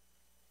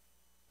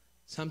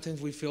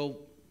 Sometimes we feel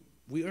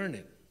we earn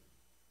it.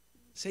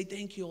 Say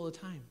thank you all the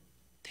time.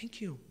 Thank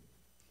you.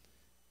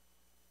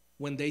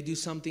 When they do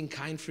something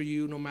kind for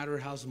you, no matter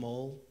how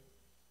small,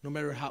 no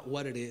matter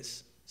what it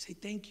is, say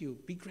thank you.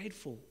 Be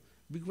grateful.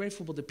 Be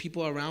grateful for the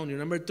people around you.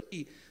 Number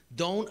 3,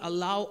 don't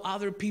allow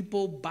other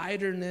people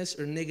bitterness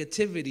or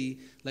negativity,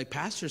 like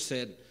Pastor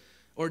said,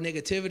 or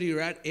negativity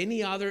or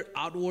any other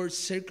outward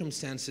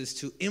circumstances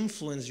to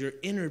influence your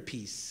inner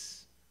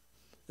peace.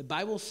 The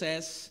Bible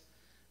says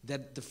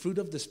that the fruit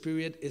of the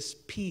Spirit is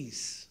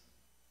peace.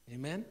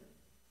 Amen?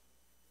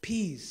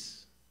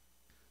 Peace.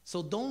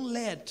 So don't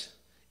let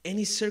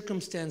any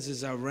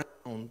circumstances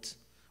around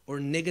or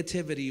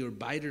negativity or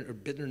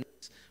bitterness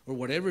or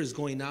whatever is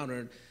going on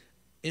or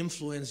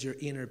influence your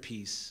inner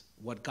peace.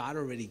 What God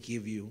already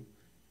gave you.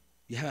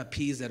 You have a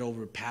peace that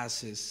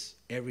overpasses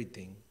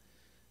everything.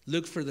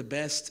 Look for the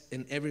best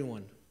in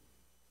everyone.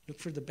 Look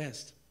for the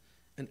best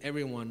in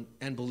everyone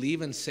and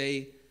believe and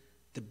say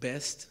the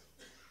best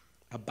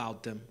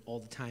about them all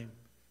the time.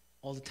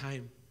 All the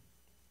time.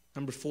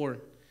 Number 4,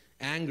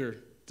 anger,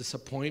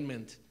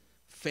 disappointment,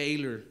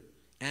 failure,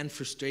 and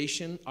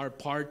frustration are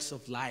parts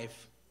of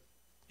life.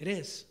 It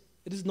is.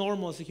 It is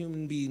normal as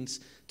human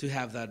beings to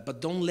have that, but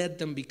don't let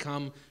them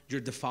become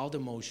your default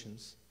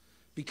emotions.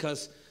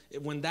 Because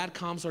when that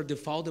comes, our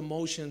default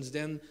emotions,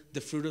 then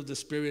the fruit of the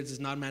Spirit is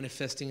not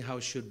manifesting how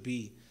it should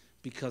be.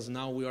 Because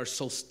now we are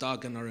so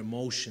stuck in our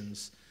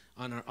emotions,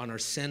 on our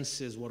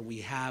senses, what we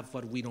have,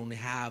 what we don't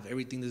have,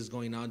 everything that is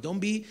going on. Don't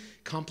be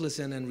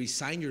complacent and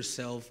resign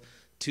yourself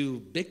to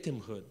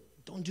victimhood.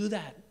 Don't do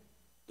that.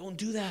 Don't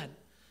do that.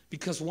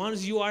 Because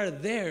once you are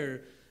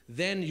there,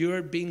 then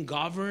you're being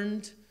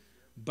governed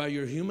by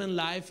your human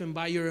life and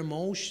by your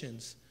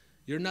emotions.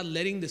 You're not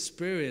letting the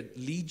Spirit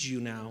lead you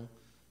now.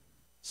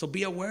 So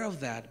be aware of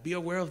that. Be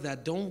aware of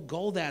that. Don't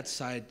go that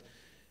side.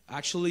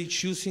 Actually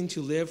choosing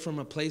to live from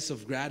a place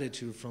of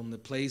gratitude, from the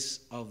place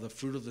of the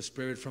fruit of the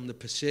Spirit, from the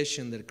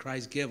position that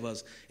Christ gave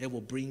us, it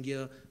will bring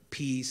you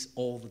peace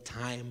all the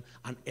time,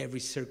 on every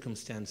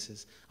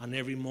circumstances, on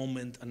every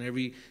moment, on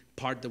every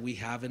part that we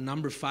have. And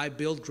number 5,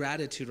 build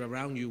gratitude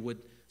around you with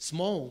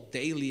small,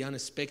 daily,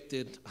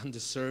 unexpected,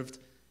 undeserved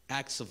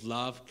acts of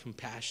love,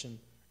 compassion,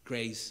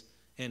 grace,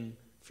 and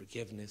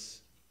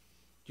forgiveness.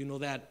 You know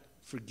that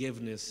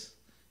forgiveness,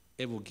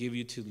 it will give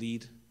you to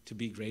lead to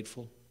be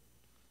grateful.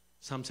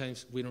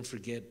 Sometimes we don't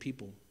forget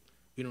people.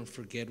 We don't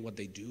forget what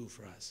they do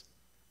for us.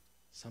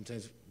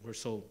 Sometimes we're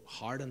so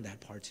hard on that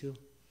part too.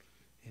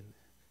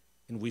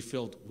 And we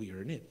feel we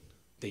earn it.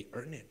 They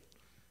earn it.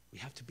 We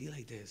have to be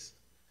like this.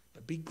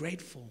 But be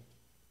grateful.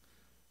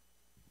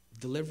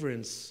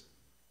 Deliverance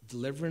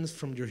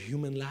from your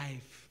human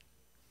life.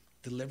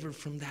 Deliver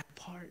from that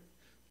part.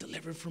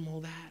 Deliver from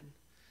all that.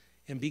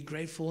 And be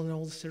grateful in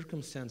all the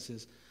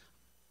circumstances.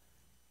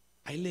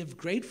 I live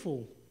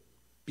grateful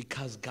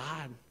because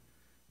God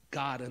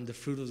and the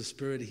fruit of the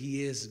Spirit,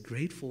 He is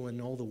grateful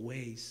in all the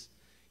ways.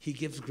 He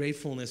gives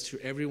gratefulness to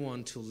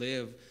everyone to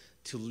live,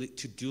 to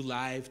do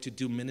life, to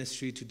do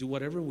ministry, to do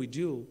whatever we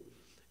do.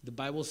 The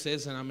Bible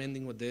says, and I'm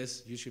ending with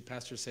this. Usually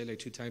pastors say like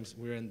 2 times,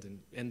 we're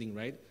ending,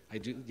 right? I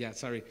do, yeah,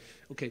 sorry.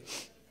 Okay.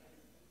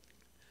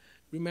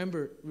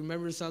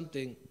 Remember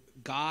something.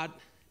 God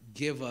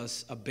give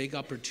us a big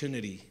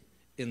opportunity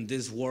in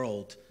this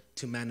world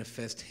to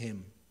manifest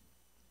Him.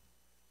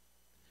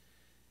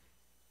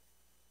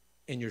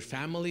 And your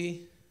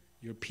family,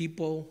 your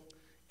people,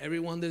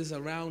 everyone that is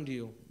around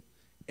you,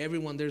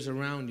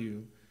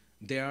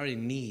 they are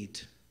in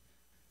need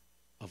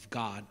of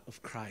God,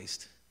 of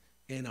Christ.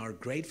 And our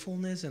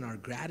gratefulness and our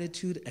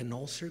gratitude in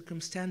all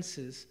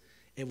circumstances,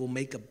 it will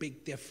make a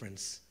big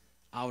difference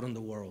out in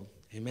the world.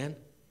 Amen?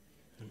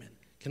 Amen.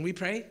 Can we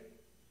pray?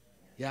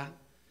 Yeah?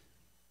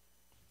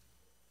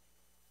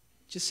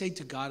 Just say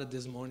to God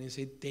this morning,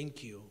 say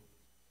thank you.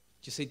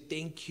 Just say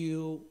thank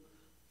you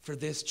for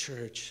this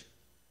church.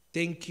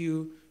 Thank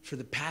you for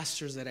the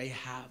pastors that I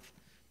have.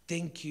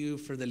 Thank you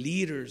for the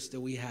leaders that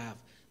we have.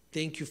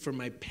 Thank you for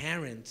my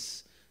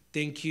parents.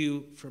 Thank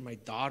you for my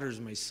daughters,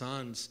 my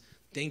sons.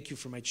 Thank you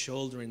for my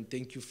children.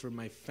 Thank you for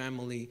my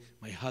family,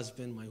 my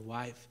husband, my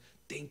wife.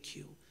 Thank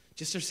you.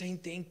 Just start saying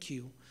thank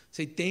you.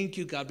 Say thank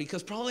you, God,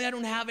 because probably I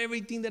don't have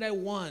everything that I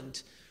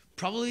want.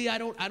 Probably I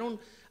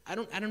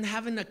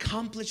haven't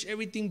accomplished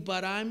everything,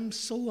 but I'm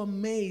so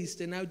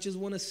amazed, and I just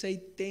want to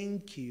say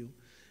thank you.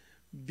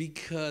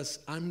 Because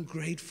I'm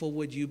grateful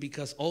with you,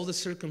 because all the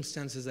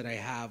circumstances that I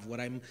have, what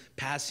I'm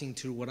passing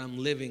through, what I'm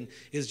living,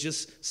 is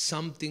just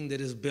something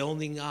that is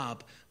building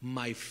up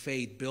my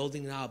faith,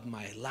 building up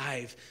my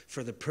life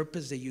for the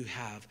purpose that you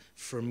have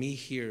for me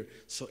here,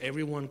 so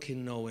everyone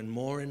can know and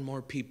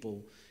more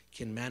people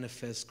can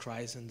manifest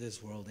Christ in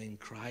this world. In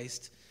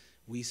Christ,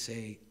 we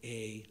say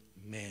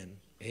amen,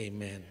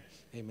 amen,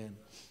 amen.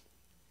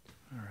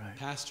 All right.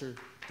 Pastor,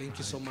 thank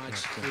you so much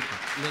for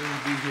letting me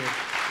be here.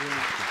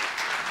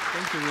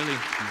 Thank you, really.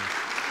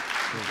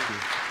 Thank you.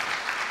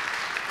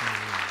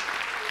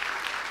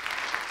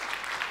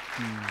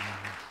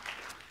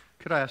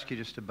 Could I ask you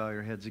just to bow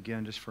your heads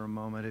again just for a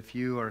moment? If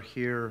you are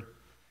here,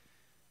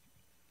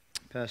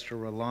 Pastor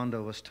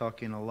Rolando was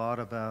talking a lot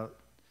about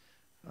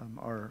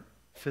our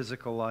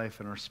physical life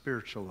and our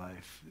spiritual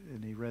life.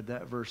 And he read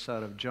that verse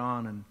out of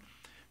John, and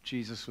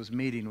Jesus was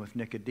meeting with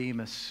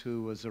Nicodemus,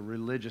 who was a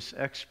religious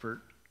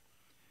expert.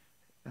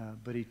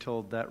 But he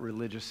told that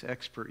religious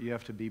expert, you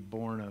have to be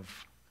born of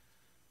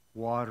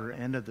water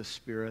and of the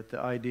Spirit. The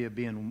idea of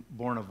being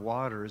born of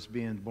water is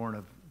being born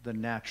of the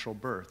natural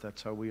birth.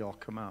 That's how we all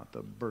come out.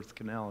 The birth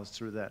canal is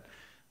through that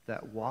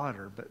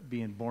water, but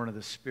being born of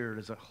the Spirit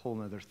is a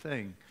whole other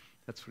thing.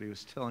 That's what he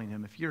was telling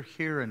him. If you're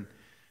here and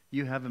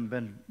you haven't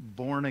been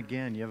born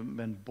again, you haven't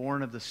been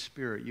born of the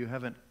Spirit, you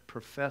haven't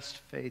professed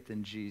faith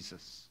in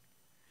Jesus,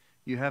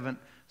 you haven't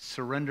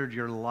surrendered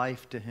your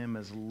life to him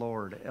as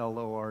Lord,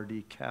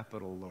 L-O-R-D,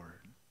 capital Lord.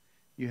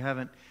 You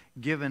haven't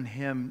given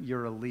him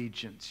your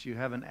allegiance. You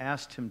haven't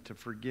asked him to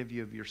forgive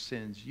you of your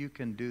sins. You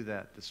can do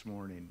that this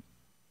morning.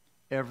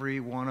 Every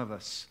one of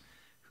us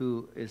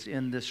who is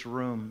in this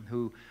room,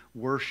 who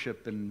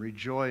worship and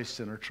rejoice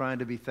and are trying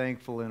to be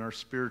thankful in our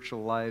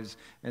spiritual lives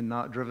and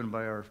not driven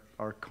by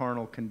our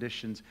carnal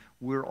conditions,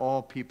 we're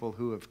all people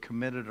who have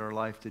committed our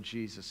life to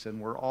Jesus, and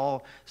we're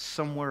all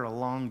somewhere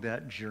along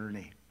that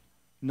journey.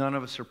 None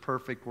of us are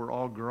perfect. We're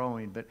all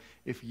growing. But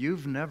if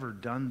you've never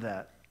done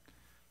that,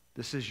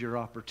 this is your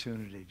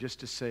opportunity just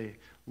to say,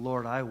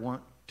 Lord, I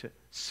want to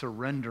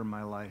surrender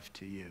my life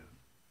to you.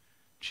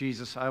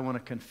 Jesus, I want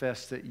to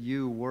confess that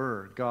you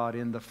were God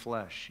in the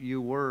flesh.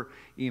 You were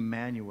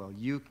Emmanuel.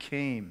 You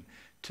came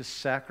to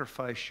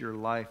sacrifice your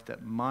life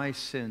that my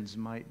sins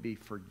might be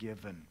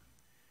forgiven.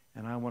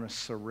 And I want to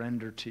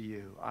surrender to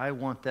you. I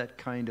want that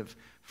kind of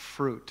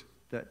fruit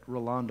that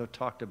Rolando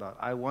talked about.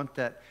 I want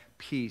that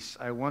peace.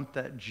 I want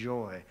that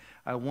joy.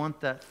 I want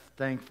that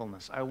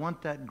thankfulness. I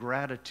want that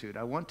gratitude.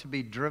 I want to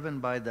be driven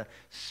by the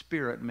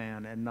spirit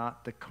man and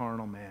not the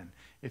carnal man.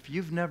 If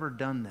you've never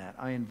done that,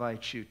 I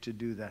invite you to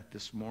do that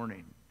this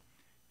morning.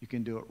 You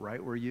can do it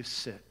right where you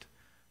sit.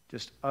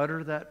 Just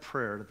utter that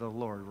prayer to the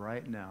Lord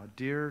right now.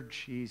 Dear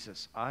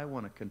Jesus, I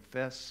want to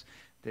confess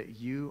that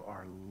you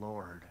are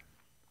Lord.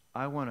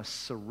 I want to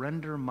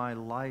surrender my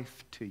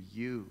life to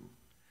you.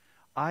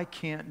 I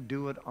can't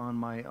do it on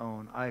my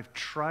own. I've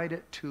tried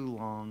it too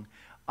long.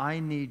 I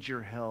need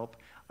your help.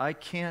 I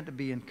can't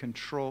be in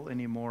control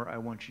anymore. I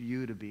want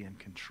you to be in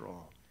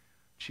control.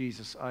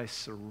 Jesus, I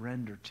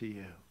surrender to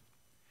you.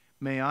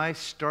 May I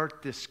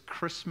start this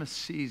Christmas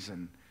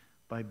season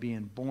by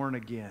being born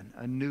again,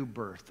 a new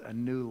birth, a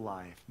new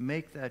life.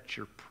 Make that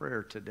your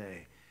prayer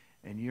today,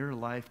 and your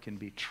life can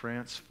be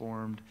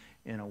transformed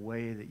in a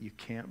way that you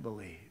can't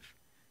believe.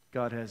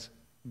 God has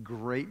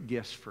great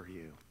gifts for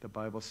you. The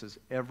Bible says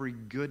every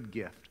good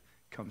gift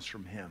comes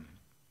from him.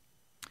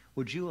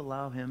 Would you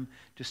allow him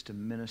just to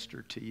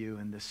minister to you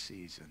in this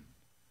season?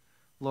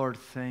 Lord,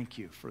 thank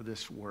you for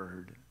this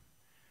word.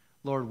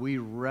 Lord, we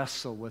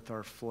wrestle with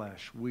our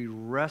flesh. We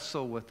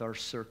wrestle with our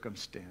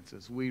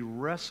circumstances. We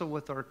wrestle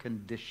with our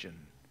condition.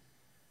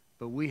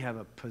 But we have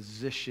a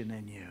position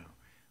in you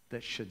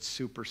that should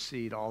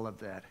supersede all of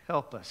that.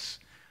 Help us,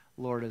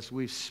 Lord, as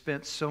we've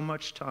spent so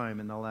much time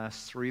in the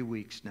last 3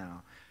 weeks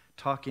now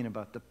talking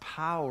about the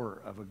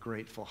power of a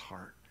grateful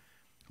heart.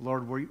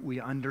 Lord, we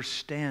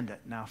understand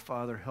it. Now,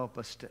 Father, help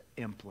us to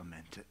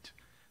implement it,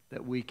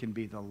 that we can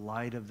be the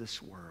light of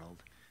this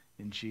world.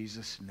 In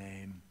Jesus'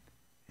 name.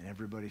 And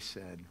everybody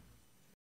said,